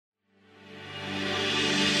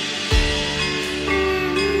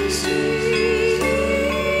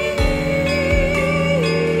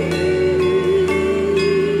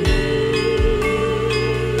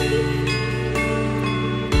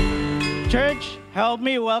stage. Help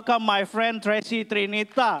me welcome my friend Tracy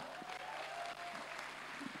Trinita.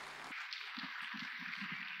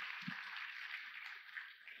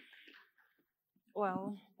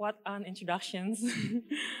 Well, what an introductions.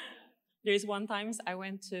 There's one time I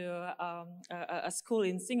went to a school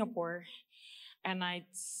in Singapore and I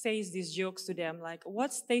says these jokes to them like,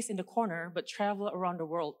 what stays in the corner but travel around the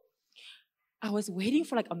world? I was waiting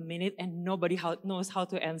for like a minute and nobody knows how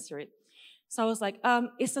to answer it. So I was like,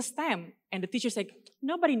 it's a stamp. And the teacher said,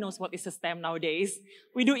 nobody knows what is a stamp nowadays.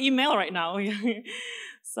 We do email right now.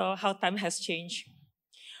 So how time has changed.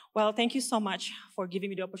 Well, thank you so much for giving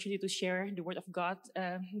me the opportunity to share the word of God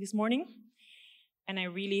this morning. And I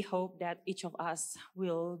really hope that each of us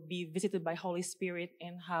will be visited by Holy Spirit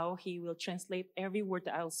and how He will translate every word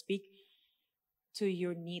that I'll speak to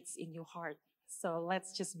your needs in your heart. So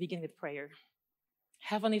let's just begin with prayer.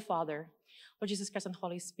 Heavenly Father, Lord Jesus Christ and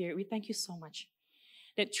Holy Spirit, we thank you so much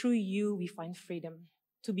that through you we find freedom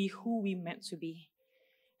to be who we meant to be.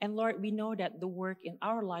 And Lord, we know that the work in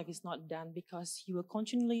our life is not done because you will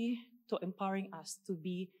continually to empowering us to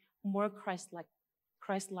be more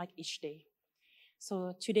Christ-like each day.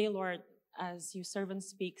 So today, Lord, as your servant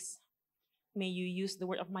speaks, may you use the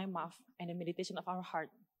word of my mouth and the meditation of our heart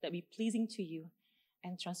that be pleasing to you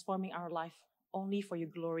and transforming our life only for your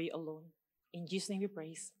glory alone. In Jesus' name we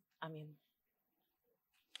praise. Amen.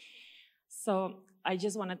 So I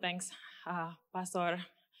just want to thank Pastor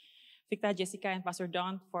Victor, Jessica, and Pastor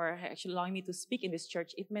Don for actually allowing me to speak in this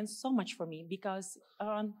church. It meant so much for me because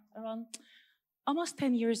around almost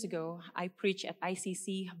 10 years ago, I preached at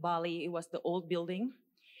ICC Bali. It was the old building.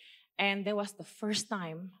 And that was the first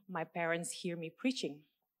time my parents hear me preaching.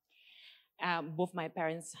 Both my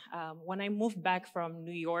parents, when I moved back from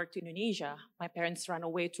New York to Indonesia, my parents ran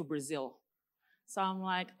away to Brazil. So I'm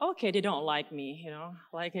like, okay, they don't like me,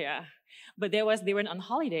 yeah. But they were on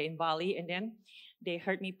holiday in Bali, and then they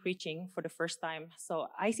heard me preaching for the first time. So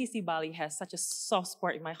ICC Bali has such a soft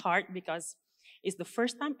spot in my heart because it's the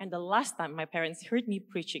first time and the last time my parents heard me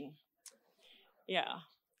preaching. Yeah,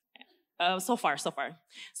 so far.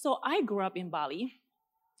 So I grew up in Bali,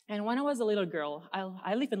 and when I was a little girl,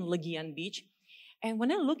 I live in Legian Beach. And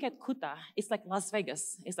when I look at Kuta, it's like Las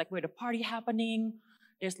Vegas. It's like where the party happening.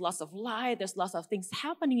 There's lots of light. There's lots of things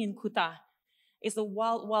happening in Kuta. It's the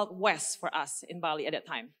wild, wild west for us in Bali at that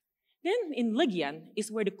time. Then in Legian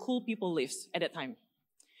is where the cool people lives at that time.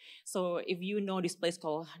 So if you know this place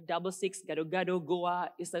called Double Six, Gado Gado,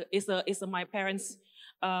 Goa, it's my parents'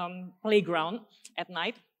 playground at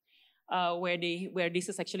night, where this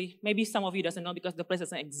is actually, maybe some of you doesn't know because the place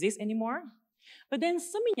doesn't exist anymore. But then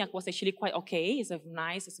Seminyak was actually quite okay. It's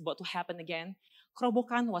nice. It's about to happen again.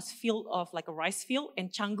 Kerobokan was filled of like a rice field,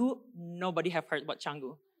 and Canggu, nobody have heard about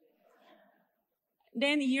Canggu.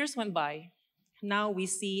 Then years went by. Now we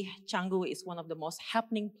see Canggu is one of the most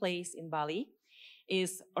happening place in Bali.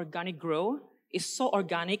 Is organic grow. It's so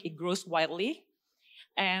organic, it grows widely.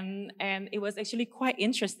 And it was actually quite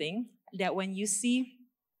interesting that when you see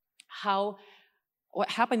what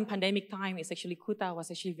happened in pandemic time is actually Kuta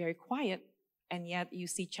was actually very quiet. And yet you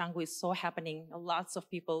see Canggu is so happening, lots of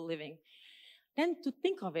people living. Then to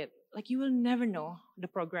think of it, like you will never know the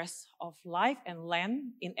progress of life and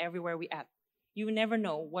land in everywhere we at. You will never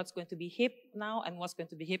know what's going to be hip now and what's going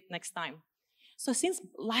to be hip next time. So since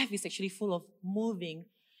life is actually full of moving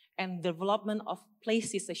and development of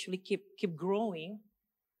places actually keep growing,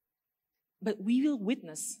 but we will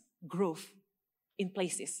witness growth in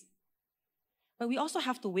places. But we also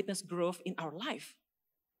have to witness growth in our life.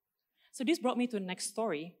 So this brought me to the next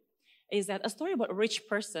story, is that a story about a rich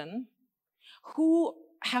person who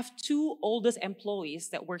have two oldest employees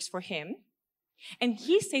that works for him. And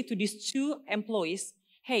he said to these two employees,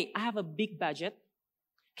 hey, I have a big budget.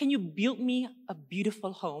 Can you build me a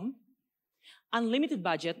beautiful home? Unlimited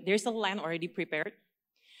budget, there's a land already prepared.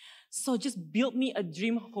 So just build me a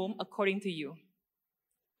dream home according to you.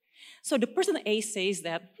 So the person A says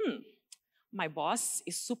that, my boss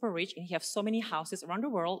is super rich and he has so many houses around the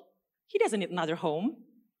world. He doesn't need another home.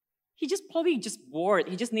 He probably bored.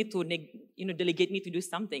 He just need to delegate me to do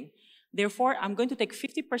something. Therefore, I'm going to take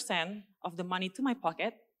 50% of the money to my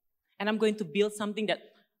pocket and I'm going to build something that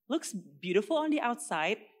looks beautiful on the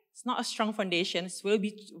outside. It's not a strong foundation. It will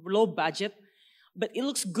be low budget, but it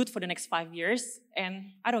looks good for the next 5 years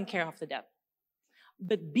and I don't care after that.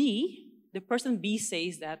 But B, the person B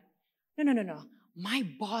says that, no. My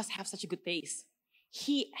boss have such a good taste.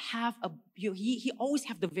 He always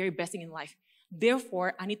have the very best thing in life.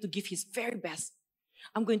 Therefore, I need to give his very best.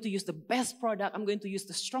 I'm going to use the best product. I'm going to use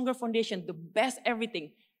the stronger foundation, the best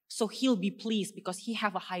everything. So he'll be pleased because he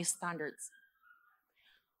have a high standards.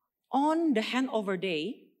 On the handover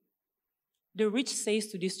day, The rich says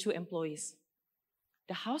to these two employees,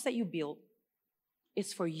 the house that you built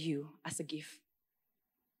is for you as a gift.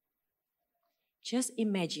 Just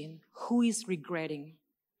imagine who is regretting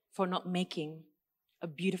for not making a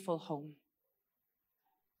beautiful home.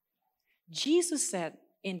 Jesus said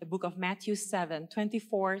in the book of Matthew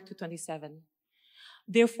 7:24-27,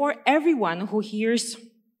 Therefore everyone who hears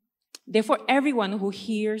this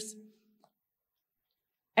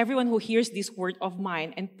word of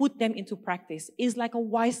mine and put them into practice is like a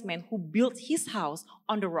wise man who built his house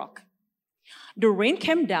on the rock. The rain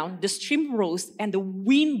came down, the stream rose, and the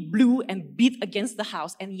wind blew and beat against the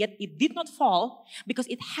house, and yet it did not fall because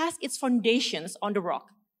it has its foundations on the rock.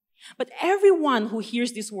 But everyone who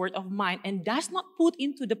hears this word of mine and does not put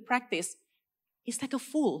into the practice is like a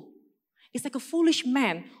fool. It's like a foolish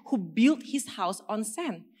man who built his house on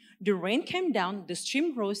sand. The rain came down, the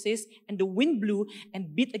stream rose, and the wind blew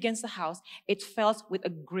and beat against the house. It fell with a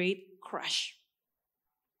great crash.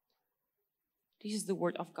 This is the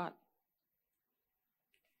word of God.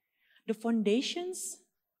 The foundations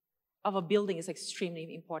of a building is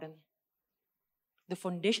extremely important. The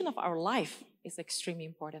foundation of our life is extremely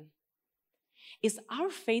important. Is our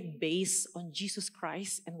faith based on Jesus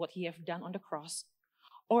Christ and what he has done on the cross?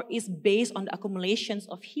 Or is based on the accumulations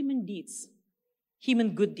of human deeds,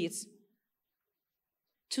 human good deeds?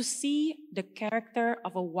 To see the character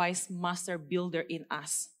of a wise master builder in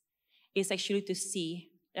us is actually to see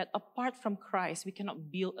that apart from Christ, we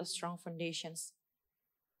cannot build a strong foundations.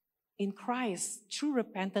 In Christ, through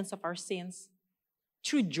repentance of our sins,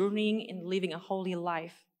 through journeying in living a holy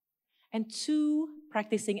life, and through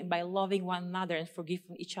practicing and by loving one another and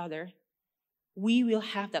forgiving each other, we will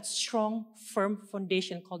have that strong, firm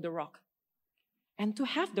foundation called the rock. And to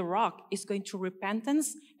have the rock is going through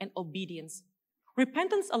repentance and obedience.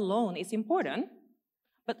 Repentance alone is important,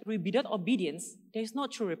 but without obedience, there is no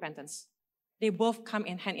true repentance. They both come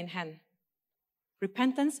in hand.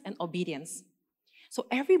 Repentance and obedience. So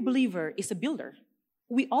every believer is a builder.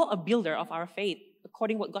 We all a builder of our faith,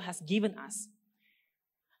 according to what God has given us.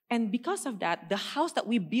 And because of that, the house that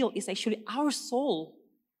we build is actually our soul.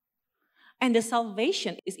 And the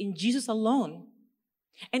salvation is in Jesus alone.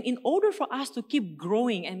 And in order for us to keep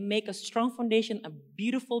growing and make a strong foundation, a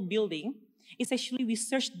beautiful building, it's actually we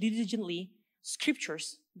search diligently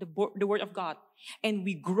scriptures, the word of God. And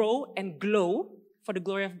we grow and glow for the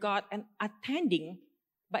glory of God and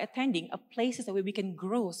by attending a places that we can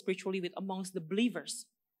grow spiritually with amongst the believers.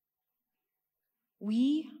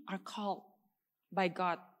 We are called by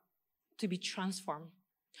God to be transformed.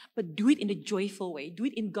 But do it in a joyful way. Do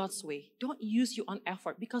it in God's way. Don't use your own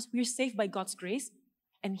effort because we're saved by God's grace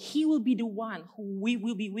and he will be the one who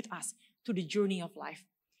will be with us to the journey of life.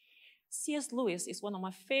 C.S. Lewis is one of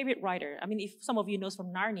my favorite writers. I mean, if some of you know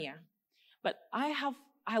from Narnia, but I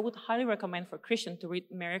would highly recommend for Christian to read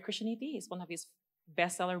Mere Christianity. It's one of his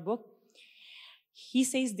bestseller book. He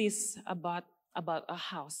says this about a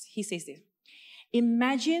house. He says this: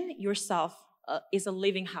 imagine yourself is a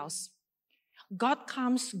living house. God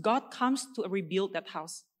comes to rebuild that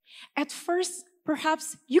house. At first,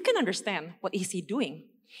 perhaps you can understand what is he doing.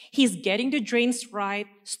 He's getting the drains right,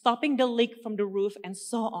 stopping the leak from the roof, and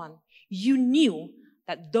so on. You knew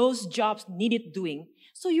that those jobs needed doing,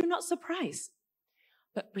 so you're not surprised.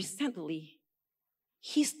 But presently,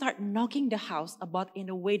 he starts knocking the house about in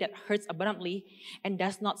a way that hurts abundantly and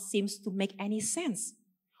does not seem to make any sense.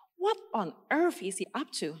 What on earth is he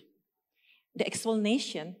up to? The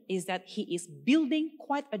explanation is that he is building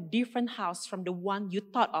quite a different house from the one you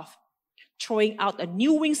thought of. Throwing out a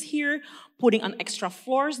new wings here, putting on extra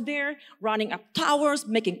floors there, running up towers,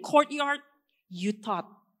 making courtyard. You thought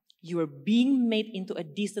you were being made into a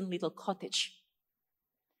decent little cottage.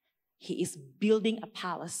 He is building a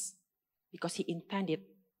palace because he intended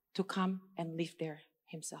to come and live there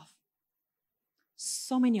himself.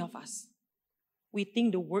 So many of us, we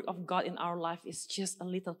think the work of God in our life is just a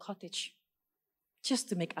little cottage, just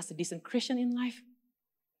to make us a decent Christian in life.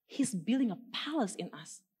 He's building a palace in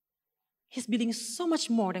us. He's building so much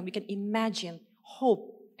more than we can imagine,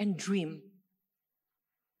 hope, and dream.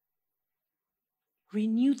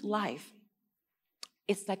 Renewed life.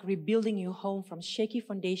 It's like rebuilding your home from shaky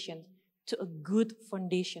foundation to a good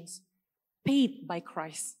foundations, paid by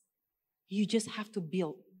Christ. You just have to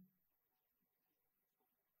build.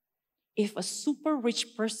 If a super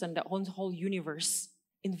rich person that owns the whole universe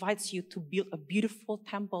invites you to build a beautiful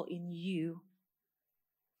temple in you,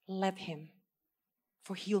 let him,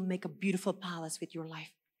 for he'll make a beautiful palace with your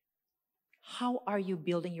life. How are you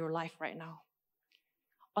building your life right now?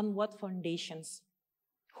 On what foundations?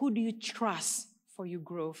 Who do you trust for your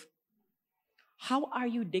growth? How are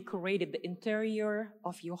you decorated the interior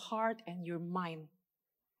of your heart and your mind?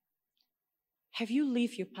 Have you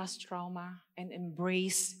lived your past trauma and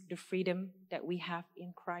embraced the freedom that we have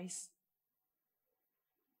in Christ?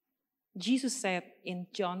 Jesus said in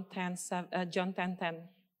John 10:10,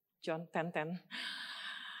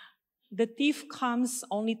 the thief comes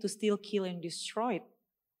only to steal, kill, and destroy.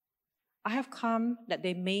 I have come that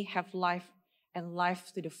they may have life and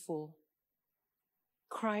life to the full.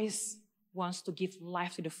 Christ wants to give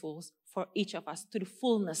life to the full for each of us, to the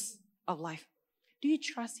fullness of life. Do you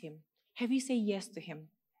trust him? Have you said yes to him?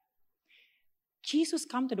 Jesus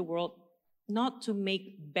came to the world not to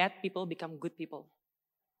make bad people become good people.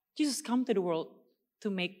 Jesus came to the world to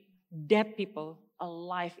make dead people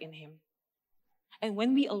alive in him. And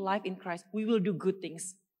when we are alive in Christ, we will do good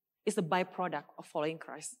things. It's the byproduct of following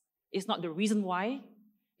Christ. It's not the reason why,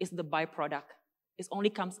 it's the byproduct. It only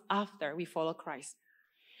comes after we follow Christ.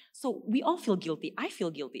 So we all feel guilty. I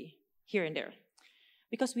feel guilty here and there.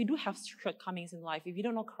 Because we do have shortcomings in life. If you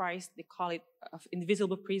don't know Christ, they call it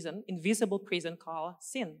invisible prison called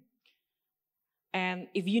sin. And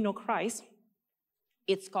if you know Christ,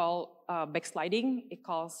 it's called backsliding. It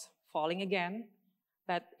calls falling again.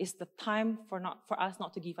 But it's the time for us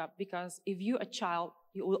not to give up. Because if you're a child,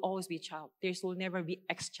 you will always be a child. There will never be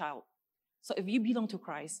ex-child. So if you belong to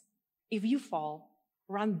Christ, if you fall,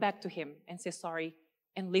 run back to him and say sorry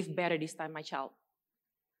and live better this time, my child.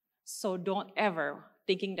 So don't ever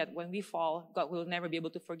thinking that when we fall, God will never be able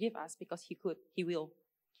to forgive us, because he will.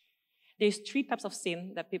 There's 3 types of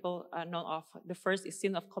sin that people know of. The first is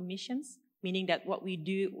sin of commissions, meaning that we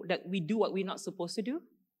do what we're not supposed to do.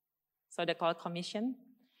 So they call it commission.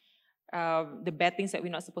 The bad things that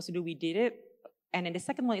we're not supposed to do, we did it. And then the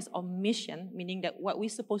second one is omission, meaning that what we're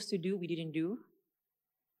supposed to do, we didn't do.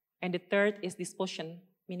 And the third is disposition,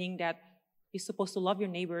 meaning that you're supposed to love your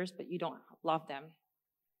neighbors, but you don't love them.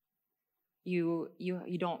 You're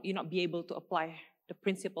not be able to apply the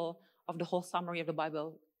principle of the whole summary of the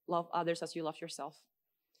Bible: love others as you love yourself.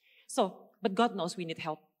 So, but God knows we need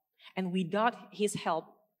help. And without his help,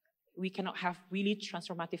 we cannot have really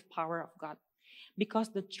transformative power of God.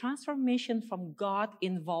 Because the transformation from God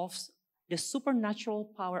involves the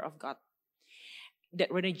supernatural power of God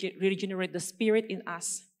that regenerate the spirit in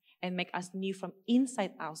us and make us new from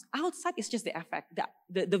inside out. Outside is just the effect,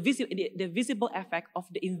 the visible effect of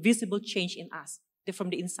the invisible change in us,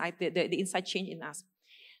 from the inside, the inside change in us.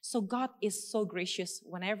 So God is so gracious.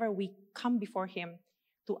 Whenever we come before him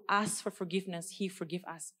to ask for forgiveness, he forgives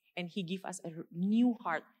us. And he gives us a new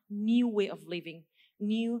heart, new way of living,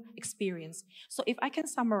 new experience. So if I can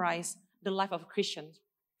summarize the life of a Christian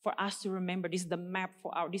for us to remember, this is the map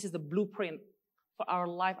this is the blueprint for our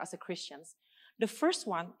life as a Christians. The first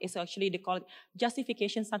one is actually, they call it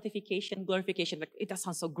justification, sanctification, glorification. Like, it does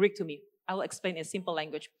sound so Greek to me. I will explain in simple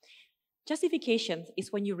language. Justification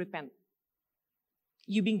is when you repent.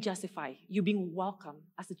 You being justified. You being welcomed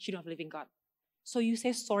as the children of living God. So you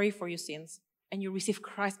say sorry for your sins and you receive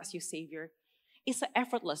Christ as your Savior. It's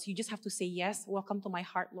effortless. You just have to say, yes, welcome to my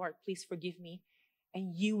heart, Lord. Please forgive me.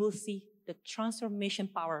 And you will see the transformation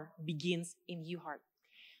power begins in your heart.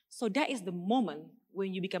 So that is the moment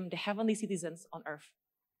when you become the heavenly citizens on earth.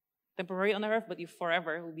 Temporary on earth, but you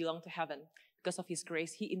forever will belong to heaven. Because of his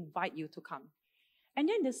grace, he invites you to come. And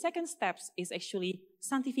then the second steps is actually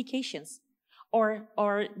sanctifications. Or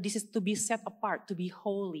this is to be set apart, to be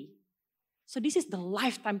holy. So this is the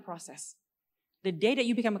lifetime process. The day that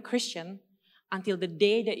you become a Christian until the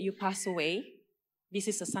day that you pass away, this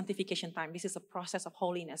is a sanctification time. This is a process of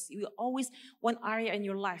holiness. You will always, one area in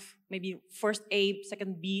your life, maybe first A,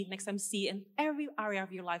 second B, next time C, and every area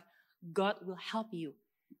of your life, God will help you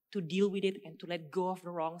to deal with it and to let go of the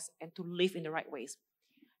wrongs and to live in the right ways.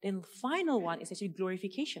 Then the final one is actually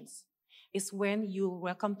glorifications. It's when you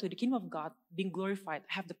welcome to the kingdom of God, being glorified,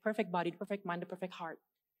 have the perfect body, the perfect mind, the perfect heart.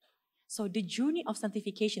 So the journey of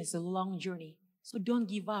sanctification is a long journey. So don't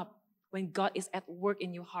give up when God is at work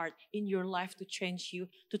in your heart, in your life, to change you,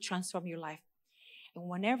 to transform your life. And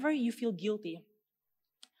whenever you feel guilty,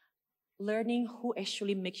 learning who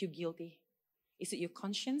actually makes you guilty. Is it your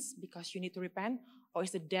conscience because you need to repent? Or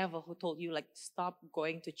is the devil who told you, like, stop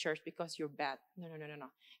going to church because you're bad? No.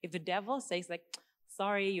 If the devil says, like,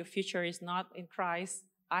 sorry, your future is not in Christ,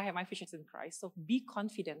 I have my future in Christ. So be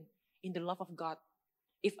confident in the love of God.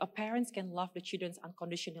 If a parent can love the children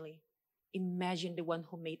unconditionally, imagine the one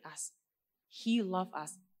who made us. He loved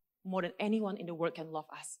us more than anyone in the world can love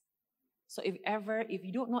us. So if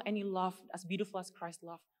you don't know any love as beautiful as Christ's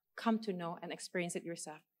love, come to know and experience it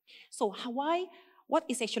yourself. So what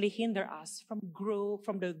is actually hinder us from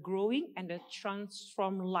the growing and the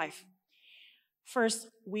transformed life? First,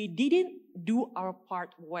 we didn't do our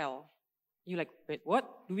part well. You're like, wait,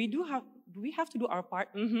 what? Do we have to do our part?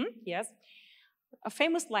 Yes. A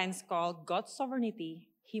famous line is called God's sovereignty,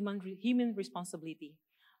 human responsibility,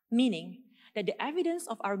 meaning that the evidence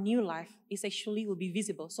of our new life is actually will be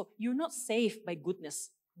visible. So you're not saved by goodness,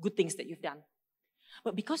 good things that you've done.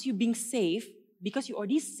 But because you're being saved, because you're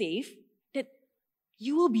already saved, that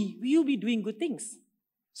you will be doing good things.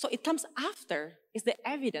 So it comes after is the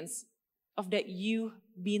evidence of that you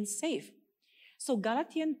being saved. So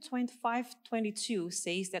Galatians 5:22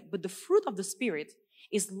 says that, but the fruit of the Spirit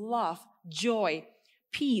is love, joy,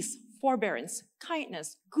 peace, forbearance,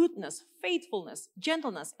 kindness, goodness, faithfulness,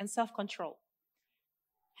 gentleness, and self-control.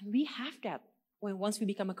 And we have that once we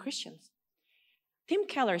become a Christian. Tim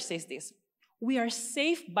Keller says this, we are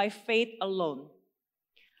saved by faith alone,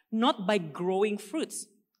 not by growing fruits,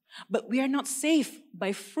 but we are not saved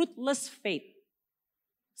by fruitless faith.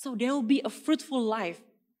 So there will be a fruitful life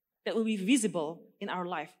that will be visible in our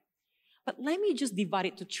life. But let me just divide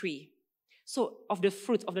it to 3. So of the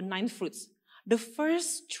fruit, of the 9 fruits, the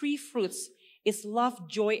first 3 fruits is love,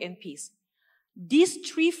 joy, and peace. These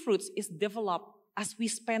 3 fruits is developed as we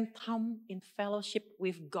spend time in fellowship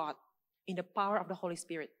with God in the power of the Holy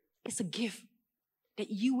Spirit. It's a gift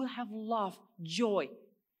that you will have love, joy,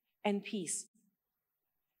 and peace.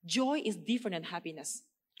 Joy is different than happiness.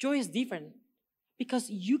 Joy is different because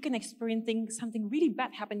you can experience something really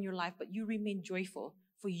bad happen in your life, but you remain joyful,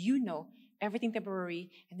 for you know everything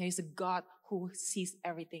temporary, and there is a God who sees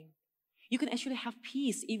everything. You can actually have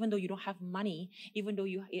peace even though you don't have money, even though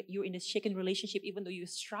you're in a shaken relationship, even though you're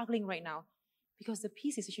struggling right now, because the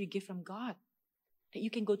peace is actually a gift from God, that you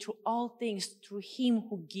can go through all things through Him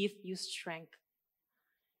who gives you strength.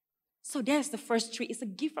 So that's the first 3. It's a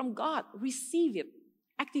gift from God. Receive it.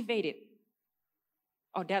 Activate it.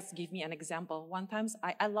 Oh, that's give me an example. One time,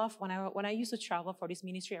 I love when I used to travel for this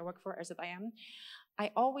ministry I work for as I am. I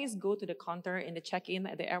always go to the counter in the check-in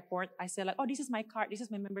at the airport. I say like, oh, this is my card. This is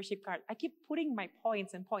my membership card. I keep putting my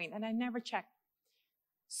points, and I never check.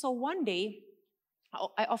 So one day,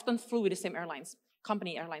 I often flew with the same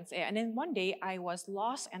company airlines. And then one day I was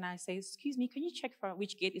lost and I say, excuse me, can you check for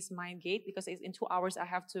which gate is my gate? Because it's in 2 hours I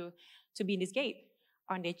have to be in this gate.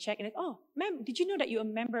 And they check and they, oh, ma'am, did you know that you're a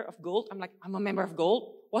member of Gold? I'm like, I'm a member of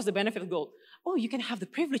Gold? What's the benefit of Gold? Oh, you can have the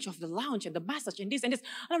privilege of the lounge and the massage and this and this.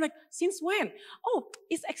 And I'm like, since when? Oh,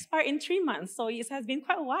 it's expired in 3 months. So it has been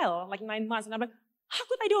quite a while, like 9 months. And I'm like, how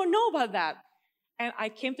could I don't know about that? And I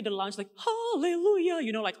came to the lounge like,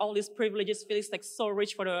 hallelujah, like all these privileges, feels like so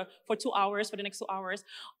rich for the next 2 hours,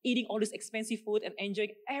 eating all this expensive food and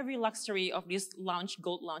enjoying every luxury of this lounge,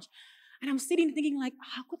 Gold lounge. And I'm sitting thinking like,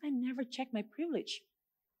 how could I never check my privilege?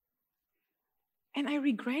 And I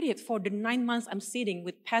regret it for the 9 months I'm sitting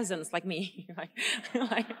with peasants like me. and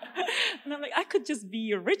I'm like, I could just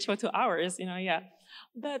be rich for 2 hours, yeah.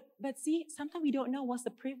 But see, sometimes we don't know what's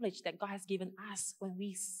the privilege that God has given us when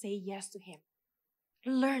we say yes to Him.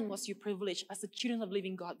 Learn what's your privilege as the children of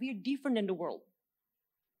living God. We are different than the world.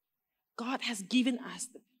 God has given us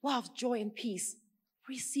love, joy, and peace.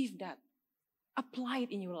 Receive that. Apply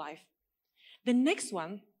it in your life. The next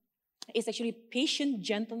one is actually patience,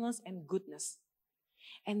 gentleness, and goodness.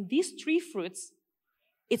 And these 3 fruits,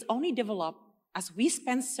 it's only developed as we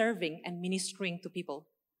spend serving and ministering to people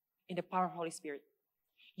in the power of Holy Spirit.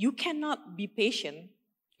 You cannot be patient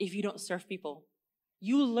if you don't serve people.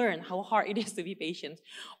 You learn how hard it is to be patient,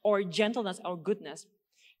 or gentleness or goodness.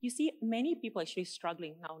 You see, many people actually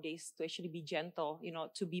struggling nowadays to actually be gentle,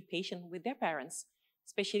 to be patient with their parents,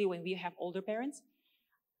 especially when we have older parents.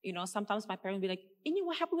 Sometimes my parents will be like,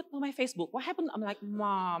 what happened with my Facebook? What happened? I'm like,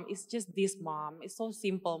 Mom, it's just this, Mom. It's so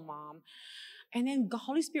simple, Mom. And then the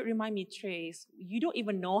Holy Spirit remind me, Trace, you don't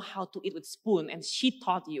even know how to eat with spoon, and she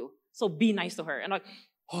taught you. So be nice to her. And I'm like,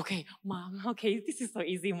 okay, Mom, okay, this is so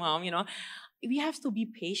easy, Mom, We have to be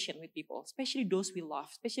patient with people, especially those we love,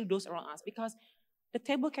 especially those around us, because the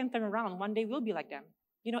table can turn around. One day we'll be like them.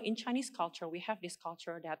 In Chinese culture, we have this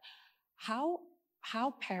culture that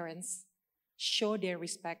how parents show their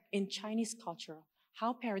respect in Chinese culture,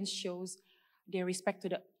 how parents shows their respect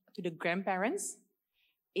to the grandparents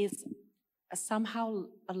is somehow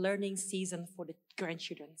a learning season for the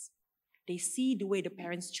grandchildren. They see the way the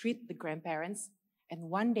parents treat the grandparents, and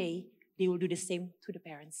one day they will do the same to the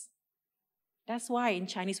parents. That's why in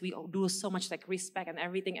Chinese we do so much like respect and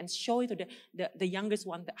everything, and show it to the youngest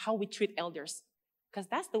one how we treat elders, because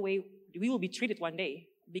that's the way we will be treated one day,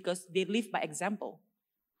 because they live by example.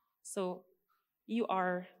 So you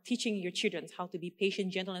are teaching your children how to be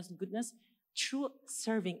patient, gentleness, and goodness through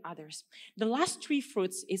serving others. The last 3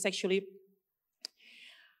 fruits is actually,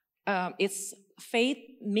 it's faith,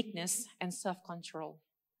 meekness, and self-control.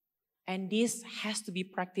 And this has to be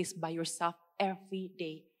practiced by yourself every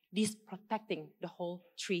day. This protecting the whole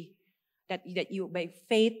tree. That you, by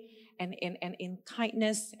faith and in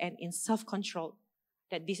kindness and in self-control,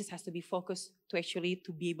 that this has to be focused to actually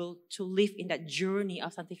to be able to live in that journey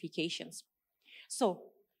of sanctifications. So,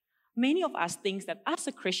 many of us think that as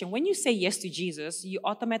a Christian, when you say yes to Jesus, you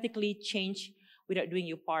automatically change without doing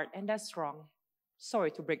your part. And that's wrong.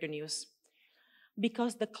 Sorry to break the news.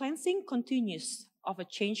 Because the cleansing continues of a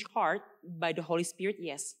changed heart by the Holy Spirit,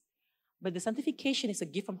 yes. But the sanctification is a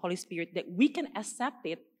gift from Holy Spirit that we can accept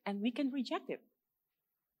it and we can reject it.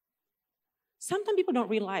 Sometimes people don't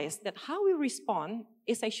realize that how we respond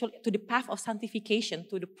is actually to the path of sanctification,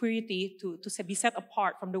 to the purity, to be set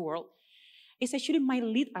apart from the world, is actually might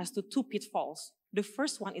lead us to two pitfalls. The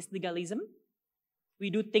first one is legalism.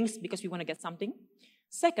 We do things because we want to get something.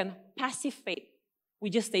 Second, passive faith.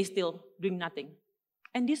 We just stay still, doing nothing.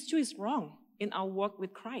 And this too is wrong in our walk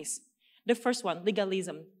with Christ. The first one,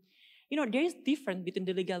 legalism. There is difference between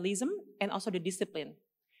the legalism and also the discipline.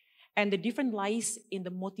 And the difference lies in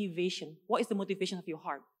the motivation. What is the motivation of your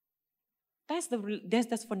heart? That's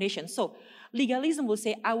the foundation. So legalism will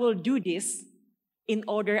say, I will do this in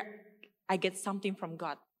order I get something from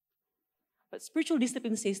God. But spiritual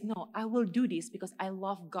discipline says, no, I will do this because I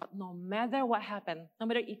love God. No matter what happens, no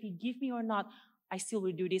matter if He give me or not, I still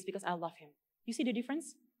will do this because I love Him. You see the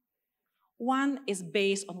difference? One is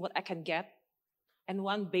based on what I can get, and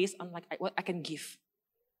one based on what I can give.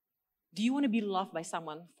 Do you want to be loved by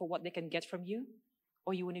someone for what they can get from you?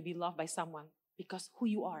 Or you want to be loved by someone because who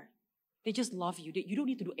you are? They just love you. You don't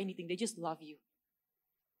need to do anything. They just love you.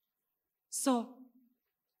 So,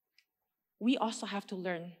 we also have to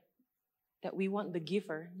learn that we want the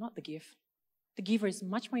giver, not the gift. The giver is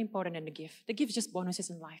much more important than the gift. The gift is just bonuses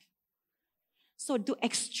in life. So the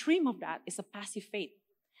extreme of that is a passive faith.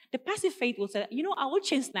 The passive faith will say, I will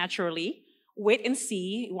change naturally. Wait and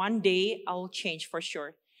see. One day I will change for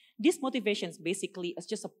sure. This motivation is basically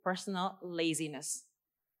just a personal laziness.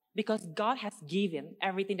 Because God has given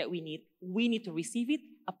everything that we need. We need to receive it,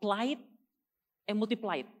 apply it, and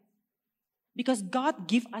multiply it. Because God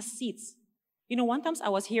gives us seeds. One time I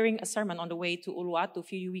was hearing a sermon on the way to Uluwatu a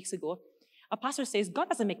few weeks ago. A pastor says, God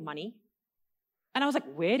doesn't make money. And I was like,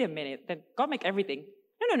 wait a minute, then God make everything.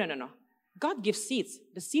 No. God gives seeds.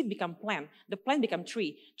 The seed become plant. The plant become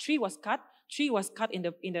tree. Tree was cut in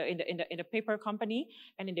the paper company,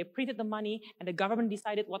 and then they printed the money, and the government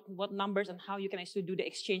decided what numbers and how you can actually do the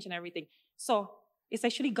exchange and everything. So it's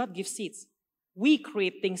actually God gives seeds. We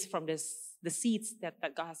create things from the seeds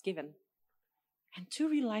that God has given. And to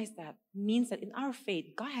realize that means that in our faith,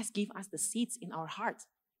 God has given us the seeds in our heart.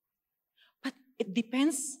 But it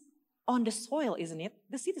depends on the soil, isn't it?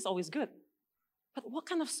 The seed is always good. But what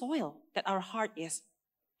kind of soil that our heart is?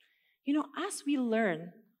 As we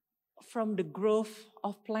learn from the growth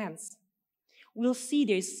of plants, we'll see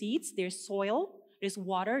there's seeds, there's soil, there's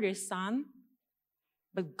water, there's sun,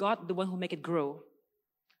 but God, the one who make it grow.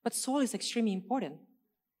 But soil is extremely important.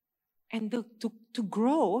 And to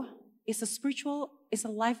grow is a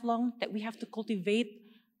lifelong that we have to cultivate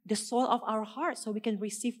the soil of our heart so we can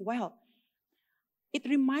receive well. It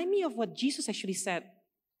reminds me of what Jesus actually said,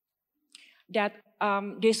 that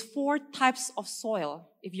there's 4 types of soil,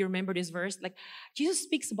 if you remember this verse. Jesus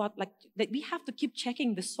speaks about that we have to keep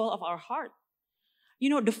checking the soil of our heart.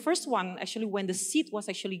 The first one, actually, when the seed was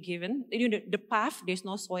actually given, the path, there's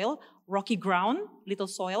no soil, rocky ground, little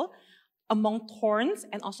soil, among thorns,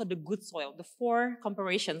 and also the good soil, the 4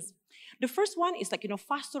 comparisons. The first one is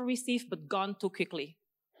fast to receive, but gone too quickly.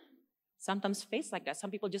 Sometimes face like that. Some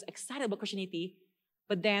people just excited about Christianity,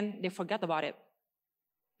 but then they forget about it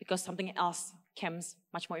because something else comes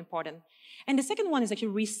much more important. And the second one is actually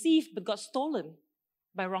received, but got stolen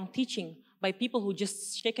by wrong teaching, by people who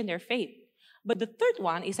just shaken their faith. But the third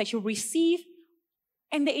one is actually received,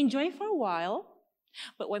 and they enjoy it for a while,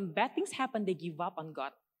 but when bad things happen, they give up on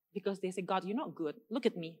God. Because they say, God, you're not good. Look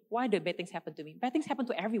at me. Why do bad things happen to me? Bad things happen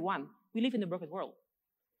to everyone. We live in a broken world.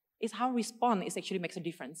 It's how we respond is actually makes a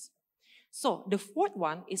difference. So the fourth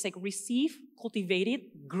one is receive, cultivate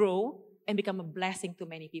it, grow, and become a blessing to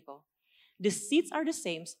many people. The seeds are the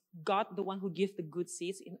same. God, the one who gives the good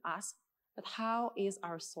seeds in us. But how is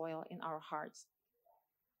our soil in our hearts?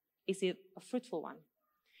 Is it a fruitful one?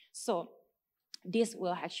 So this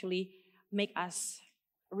will actually make us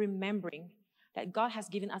remembering that God has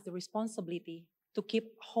given us the responsibility to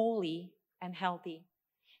keep holy and healthy.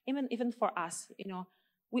 Even for us,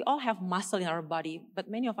 we all have muscle in our body, but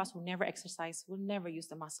many of us will never exercise, will never use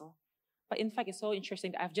the muscle. But in fact, it's so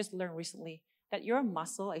interesting that I've just learned recently that your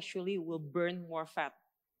muscle actually will burn more fat.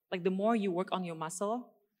 Like the more you work on your muscle,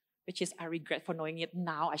 which is I regret for knowing it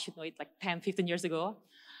now, I should know it like 10, 15 years ago.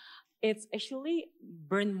 It's actually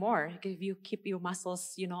burn more if you keep your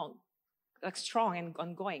muscles, like strong and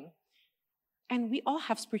ongoing. And we all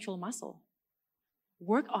have spiritual muscle.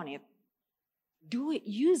 Work on it. Do it,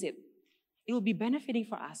 use it. It will be benefiting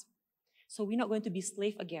for us. So we're not going to be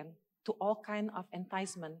slave again to all kind of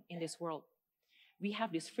enticement in this world. We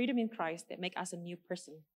have this freedom in Christ that make us a new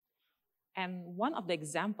person. And one of the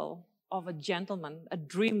example of a gentleman, a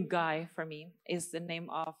dream guy for me, is the name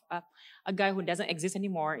of a guy who doesn't exist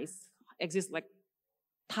anymore. It exists like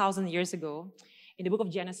 1,000 years ago in the book of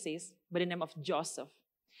Genesis by the name of Joseph.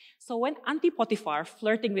 So when Auntie Potiphar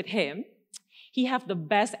flirting with him, he have the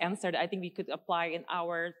best answer that I think we could apply in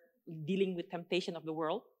our dealing with temptation of the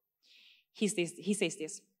world. He says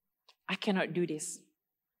this, I cannot do this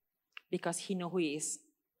because he knows who he is.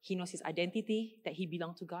 He knows his identity, that he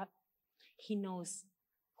belongs to God. He knows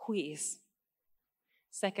who he is.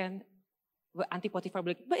 Second, Auntie Potiphar will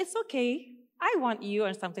be like, but it's okay. I want you,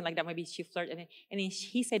 or something like that. Maybe she flirted. And then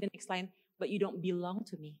he said the next line, but you don't belong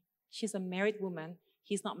to me. She's a married woman.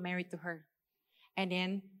 He's not married to her. And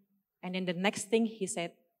then the next thing he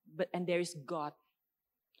said, and there is God.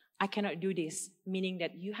 I cannot do this, meaning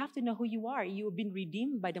that you have to know who you are. You have been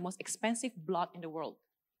redeemed by the most expensive blood in the world.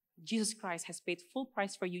 Jesus Christ has paid full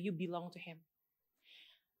price for you. You belong to him.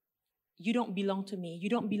 You don't belong to me. You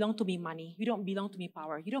don't belong to me money. You don't belong to me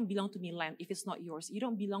power. You don't belong to me land if it's not yours. You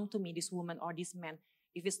don't belong to me, this woman or this man,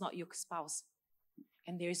 if it's not your spouse.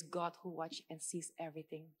 And there is God who watches and sees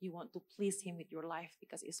everything. You want to please him with your life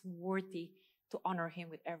because it's worthy to honor him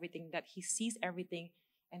with everything, that he sees everything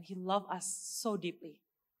and he loves us so deeply.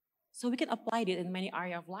 So we can apply it in many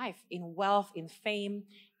areas of life, in wealth, in fame,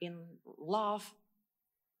 in love.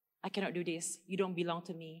 I cannot do this. You don't belong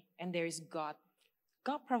to me. And there is God.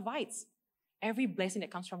 God provides every blessing that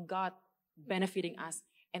comes from God benefiting us,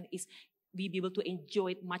 and we be able to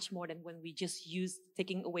enjoy it much more than when we just use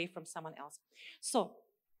taking away from someone else. So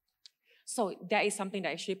that is something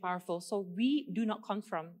that is actually powerful. So we do not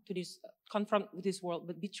confront with this world,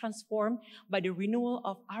 but be transformed by the renewal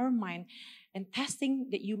of our mind and testing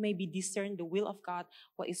that you may be discern the will of God,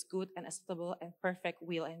 what is good and acceptable and perfect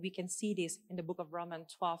will. And we can see this in the book of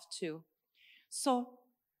Romans 12:2. So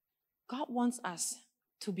God wants us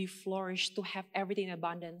to be flourished, to have everything in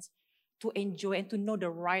abundance, to enjoy and to know the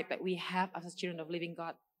right that we have as children of living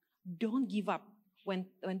God. Don't give up when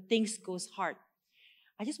things goes hard.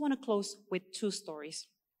 I just want to close with 2 stories.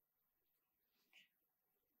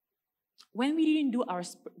 When we didn't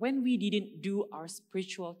do our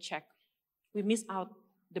spiritual check, we miss out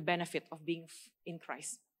the benefit of being in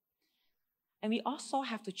Christ. And we also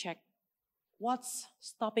have to check what's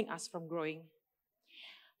stopping us from growing.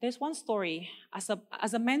 There's one story, as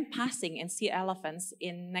a man passing and see elephants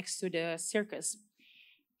next to the circus,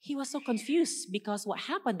 he was so confused because what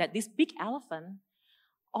happened that this big elephant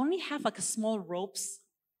only have like a small ropes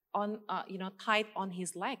on, tied on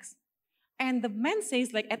his legs. And the man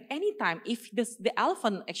says like at any time, if the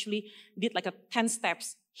elephant actually did like 10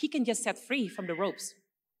 steps, he can just set free from the ropes.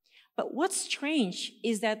 But what's strange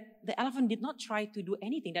is that the elephant did not try to do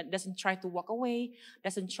anything. That doesn't try to walk away,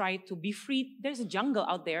 doesn't try to be free. There's a jungle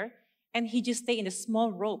out there, and he just stay in the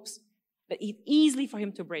small ropes that it's easily for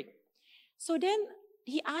him to break. So then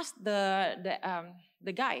he asked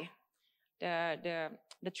the guy,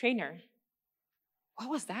 the trainer, what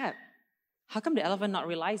was that? How come the elephant not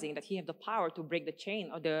realizing that he have the power to break the chain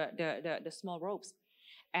or the small ropes?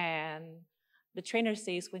 And the trainer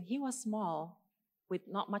says when he was small, with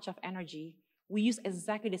not much of energy, we use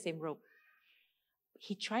exactly the same rope.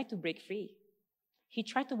 He tried to break free. He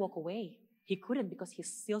tried to walk away. He couldn't because he's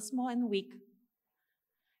still small and weak.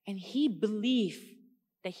 And he believed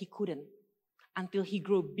that he couldn't until he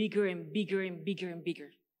grew bigger and bigger and bigger and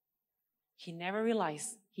bigger. He never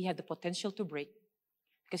realized he had the potential to break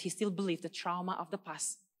because he still believed the trauma of the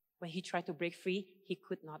past. When he tried to break free, he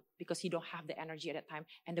could not because he don't have the energy at that time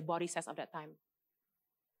and the body size of that time.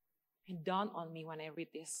 It dawned on me when I read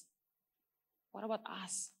this. What about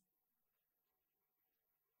us?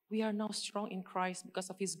 We are now strong in Christ because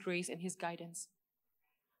of his grace and his guidance.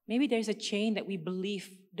 Maybe there's a chain that we believe,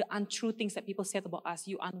 the untrue things that people said about us.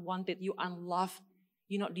 You unwanted, you unloved,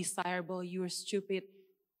 you're not desirable, you're stupid,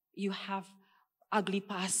 you have ugly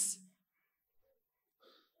past.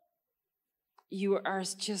 You are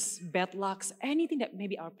just bad lucks. Anything that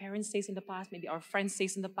maybe our parents says in the past, maybe our friends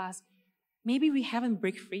says in the past. Maybe we haven't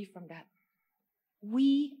break free from that.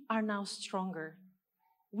 We are now stronger.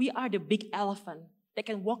 We are the big elephant that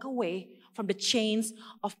can walk away from the chains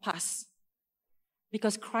of past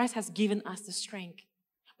because Christ has given us the strength.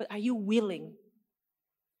 But are you willing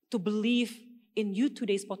to believe in you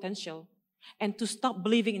today's potential and to stop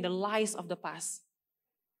believing in the lies of the past.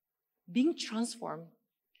 Being transformed,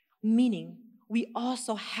 meaning we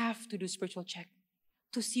also have to do spiritual check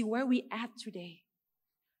to see where we at today.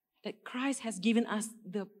 That Christ has given us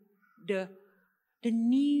the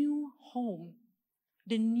new home,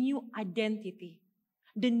 the new identity,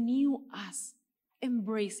 the new us.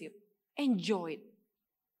 Embrace it, enjoy it,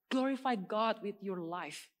 glorify God with your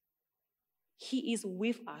life. He is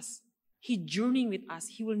with us. He's journeying with us.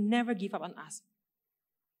 He will never give up on us.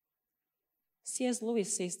 C.S.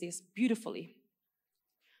 Lewis says this beautifully.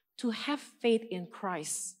 To have faith in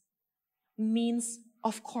Christ means,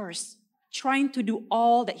 of course, trying to do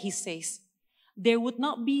all that he says. There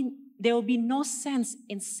will be no sense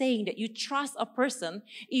in saying that you trust a person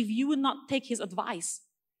if you will not take his advice.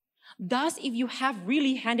 Thus, if you have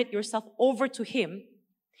really handed yourself over to him,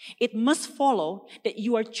 it must follow that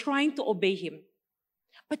you are trying to obey him,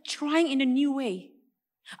 but trying in a new way,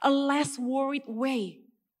 a less worried way,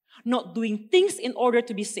 not doing things in order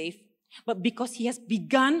to be safe, but because he has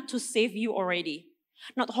begun to save you already,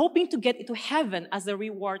 not hoping to get into heaven as a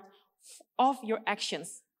reward of your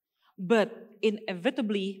actions, but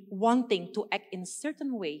inevitably wanting to act in a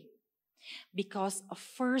certain way because a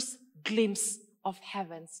first glimpse of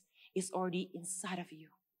heavens is already inside of you.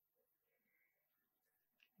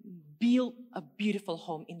 Build a beautiful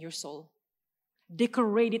home in your soul.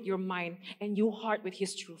 Decorate your mind and your heart with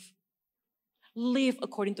his truth. Live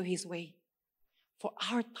according to his way. For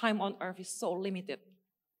our time on earth is so limited,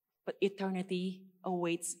 but eternity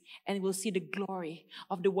awaits, and we'll see the glory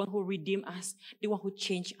of the one who redeemed us, the one who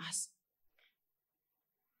changed us.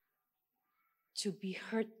 To be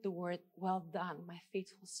heard the word, well done, my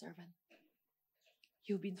faithful servant.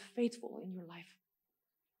 You've been faithful in your life.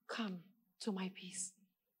 Come to my peace.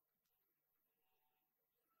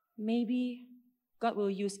 Maybe God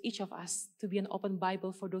will use each of us to be an open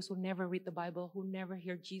Bible for those who never read the Bible, who never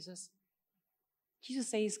hear Jesus. Jesus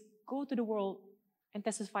says, go to the world and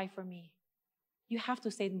testify for me. You have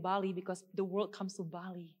to stay in Bali because the world comes to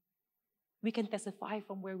Bali. We can testify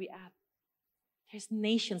from where we at. There's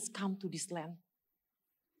nations come to this land.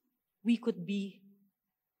 We could be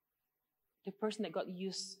the person that God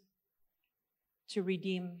used to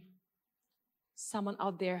redeem someone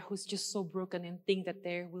out there who's just so broken and think that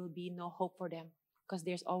there will be no hope for them, because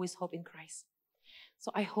there's always hope in Christ.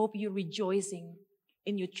 So I hope you're rejoicing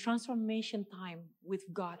in your transformation time with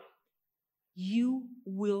God. You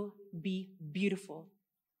will be beautiful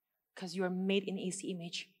because you are made in His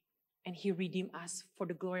image and He redeemed us for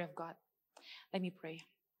the glory of God. Let me pray.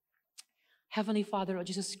 Heavenly Father, Lord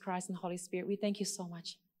Jesus Christ and Holy Spirit, we thank you so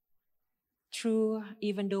much. True,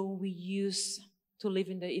 even though we used to live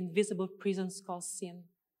in the invisible prisons called sin,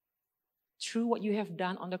 through what you have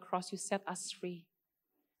done on the cross, you set us free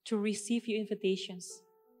to receive your invitations,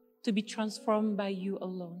 to be transformed by you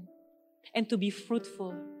alone, and to be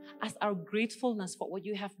fruitful as our gratefulness for what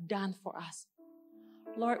you have done for us.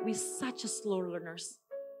 Lord, we're such a slow learners.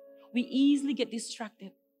 We easily get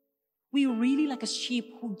distracted. We really like a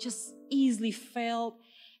sheep who just easily failed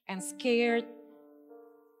and scared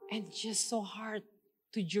and just so hard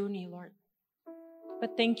to journey, Lord.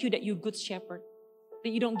 But thank you that you're good shepherd, that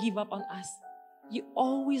you don't give up on us. You're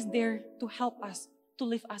always there to help us, to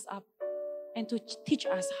lift us up, and to teach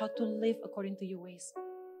us how to live according to your ways.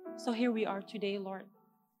 So here we are today, Lord.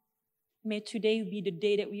 May today be the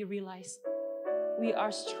day that we realize we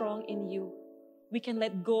are strong in you. We can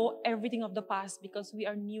let go everything of the past because we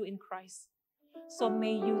are new in Christ. So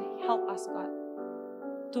may you help us, God,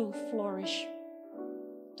 to flourish,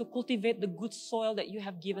 to cultivate the good soil that you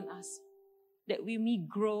have given us, that we may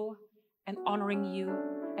grow and honoring you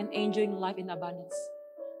and enjoying life in abundance.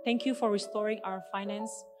 Thank you for restoring our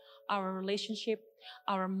finance, our relationship,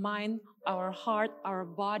 our mind, our heart, our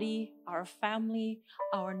body, our family,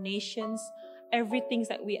 our nations, everything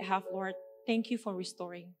that we have, Lord. Thank you for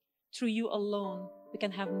restoring. Through you alone, we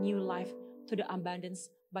can have new life to the abundance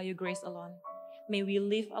by your grace alone. May we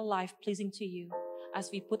live a life pleasing to you as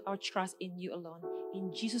we put our trust in you alone.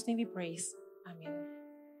 In Jesus' name we praise. Amen.